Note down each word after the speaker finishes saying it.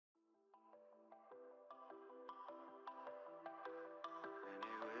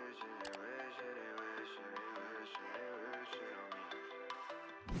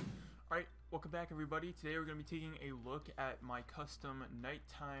Welcome back, everybody. Today we're going to be taking a look at my custom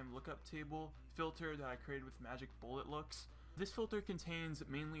nighttime lookup table filter that I created with Magic Bullet Looks. This filter contains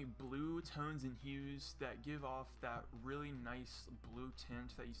mainly blue tones and hues that give off that really nice blue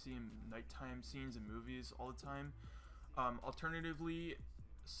tint that you see in nighttime scenes in movies all the time. Alternatively,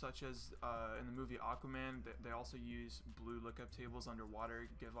 such as in the movie Aquaman, they also use blue lookup tables underwater,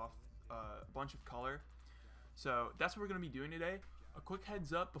 give off a bunch of color. So that's what we're going to be doing today. A quick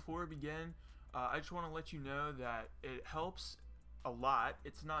heads up before we begin, I just want to let you know that it helps a lot.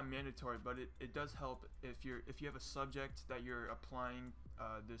 It's not mandatory, but it does help if you have a subject that you're applying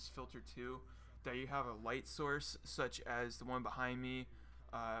this filter to, that you have a light source such as the one behind me.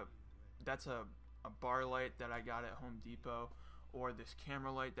 That's a bar light that I got at Home Depot, or this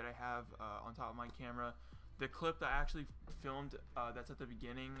camera light that I have on top of my camera. The clip that I actually filmed that's at the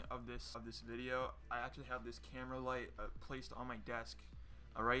beginning of this video, I actually have this camera light placed on my desk,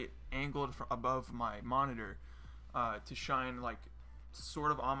 right angled above my monitor, to shine like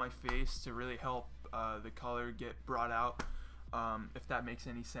sort of on my face to really help the color get brought out, if that makes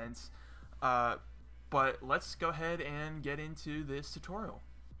any sense. But let's go ahead and get into this tutorial.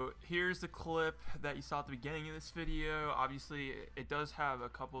 So here's the clip that you saw at the beginning of this video. Obviously it does have a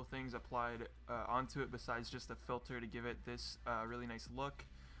couple of things applied onto it besides just the filter to give it this really nice look.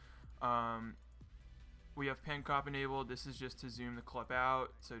 We have pan crop enabled. This is just to zoom the clip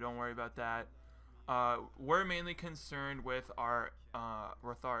out, so don't worry about that. We're mainly concerned with our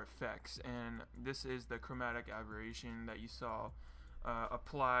effects, and this is the chromatic aberration that you saw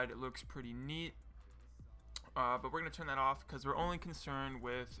applied. It looks pretty neat. But we're going to turn that off because we're only concerned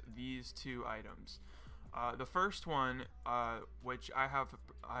with these two items. The first one, which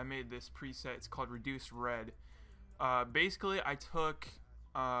I made this preset, it's called Reduce Red. Basically, I took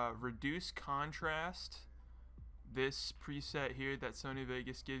Reduce Contrast, this preset here that Sony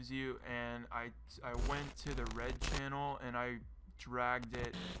Vegas gives you, and I went to the red channel and I dragged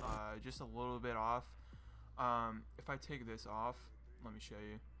it just a little bit off. If I take this off, let me show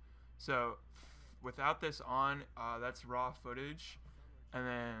you. So without this on, that's raw footage, and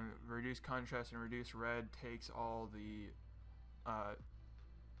then Reduce Contrast and Reduce Red takes all the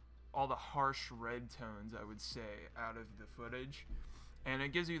harsh red tones, I would say, out of the footage, and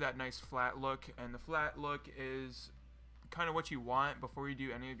it gives you that nice flat look. And the flat look is kind of what you want before you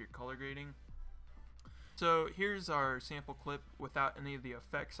do any of your color grading. So here's our sample clip without any of the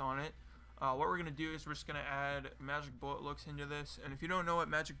effects on it. What we're going to do is we're just going to add Magic Bullet Looks into this. And if you don't know what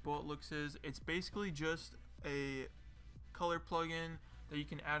Magic Bullet Looks is, it's basically just a color plugin that you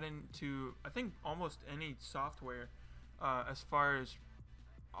can add into, I think, almost any software. As far as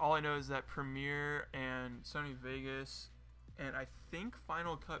all I know is that Premiere and Sony Vegas, and I think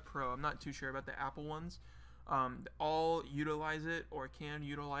Final Cut Pro, I'm not too sure about the Apple ones, all utilize it or can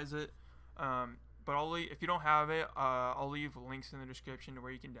utilize it. But if you don't have it, I'll leave links in the description to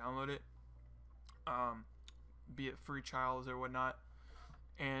where you can download it. Be it free trials or whatnot.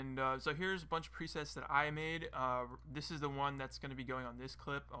 And so here's a bunch of presets that I made. This is the one that's going to be going on this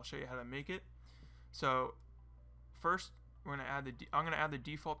clip. I'll show you how to make it. So first we're going to add I'm going to add the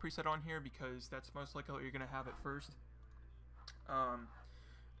default preset on here because that's most likely what you're going to have at first.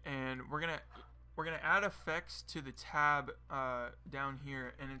 And we're gonna add effects to the tab down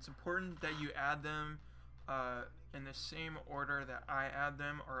here, and it's important that you add them in the same order that I add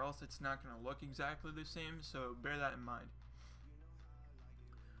them, or else it's not going to look exactly the same, so bear that in mind.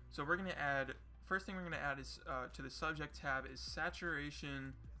 So we're going to add, first thing we're going to add is to the subject tab is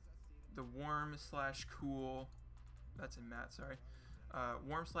saturation, the warm/cool, that's in matte, sorry,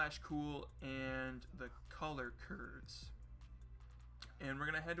 warm/cool, and the color curves. And we're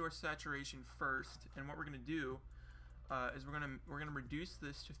going to head to our saturation first, and what we're going to do is we're going to reduce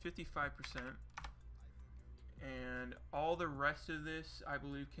this to 55%. And all the rest of this, I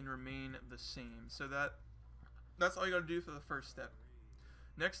believe, can remain the same. So that's all you got to do for the first step.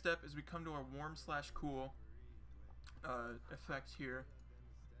 Next step is we come to our warm/cool effect here.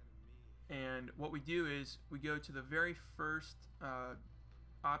 And what we do is we go to the very first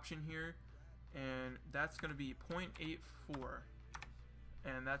option here, and that's going to be 0.84.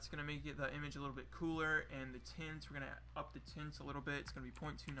 And that's going to make the image a little bit cooler. And the tints, we're going to up the tints a little bit. It's going to be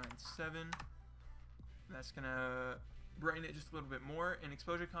 0.297. That's going to brighten it just a little bit more, and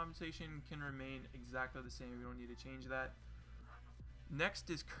exposure compensation can remain exactly the same. We don't need to change that. Next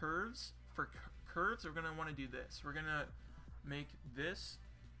is curves. For curves, we're going to want to do this. We're going to make this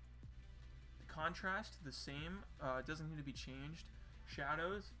contrast the same. It doesn't need to be changed.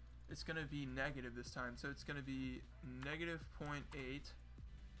 Shadows, it's going to be negative this time, so it's going to be negative 0.8.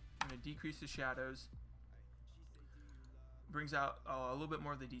 I'm going to decrease the shadows. Brings out a little bit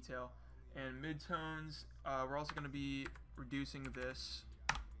more of the detail. And midtones, we're also going to be reducing this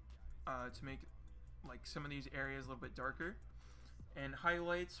to make like some of these areas a little bit darker. And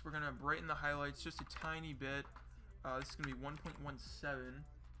highlights, we're going to brighten the highlights just a tiny bit. This is going to be 1.17.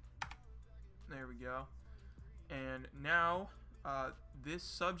 There we go. And now this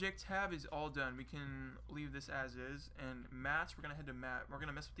subject tab is all done. We can leave this as is. And mattes, we're going to head to matte. We're going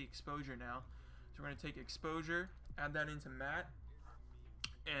to mess with the exposure now. So we're going to take exposure, add that into matte.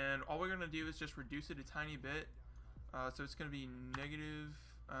 And all we're going to do is just reduce it a tiny bit. So it's going to be negative,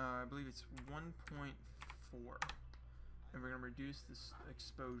 I believe it's 1.4. And we're going to reduce this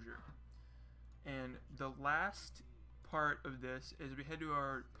exposure. And the last part of this is we head to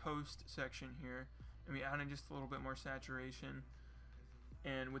our post section here. And we add in just a little bit more saturation.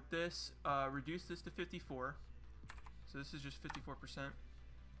 And with this, reduce this to 54. So this is just 54%.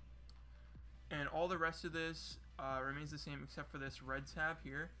 And all the rest of this remains the same except for this red tab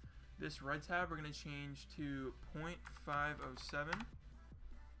here. This red tab we're going to change to 0.507.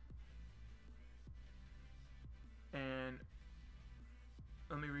 And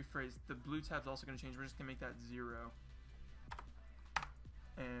let me rephrase, the blue tab's also going to change. We're just going to make that 0.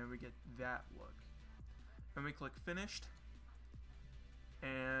 And we get that look. And we click finished.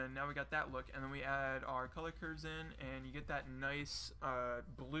 And now we got that look. And then we add our color curves in, and you get that nice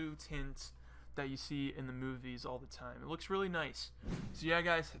blue tint that you see in the movies all the time. It looks really nice. So yeah,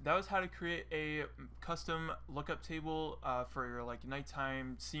 guys, that was how to create a custom lookup table for your like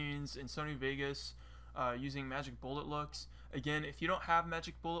nighttime scenes in Sony Vegas using Magic Bullet Looks. Again, if you don't have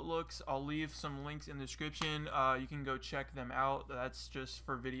Magic Bullet Looks, I'll leave some links in the description. You can go check them out. That's just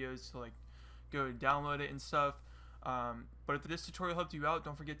for videos to like go download it and stuff. But if this tutorial helped you out,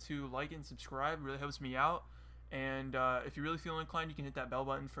 don't forget to like and subscribe. It really helps me out. And if you really feel inclined, you can hit that bell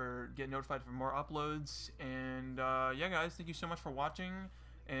button for getting notified for more uploads. And yeah, guys, thank you so much for watching.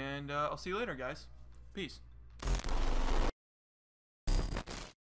 And I'll see you later, guys. Peace.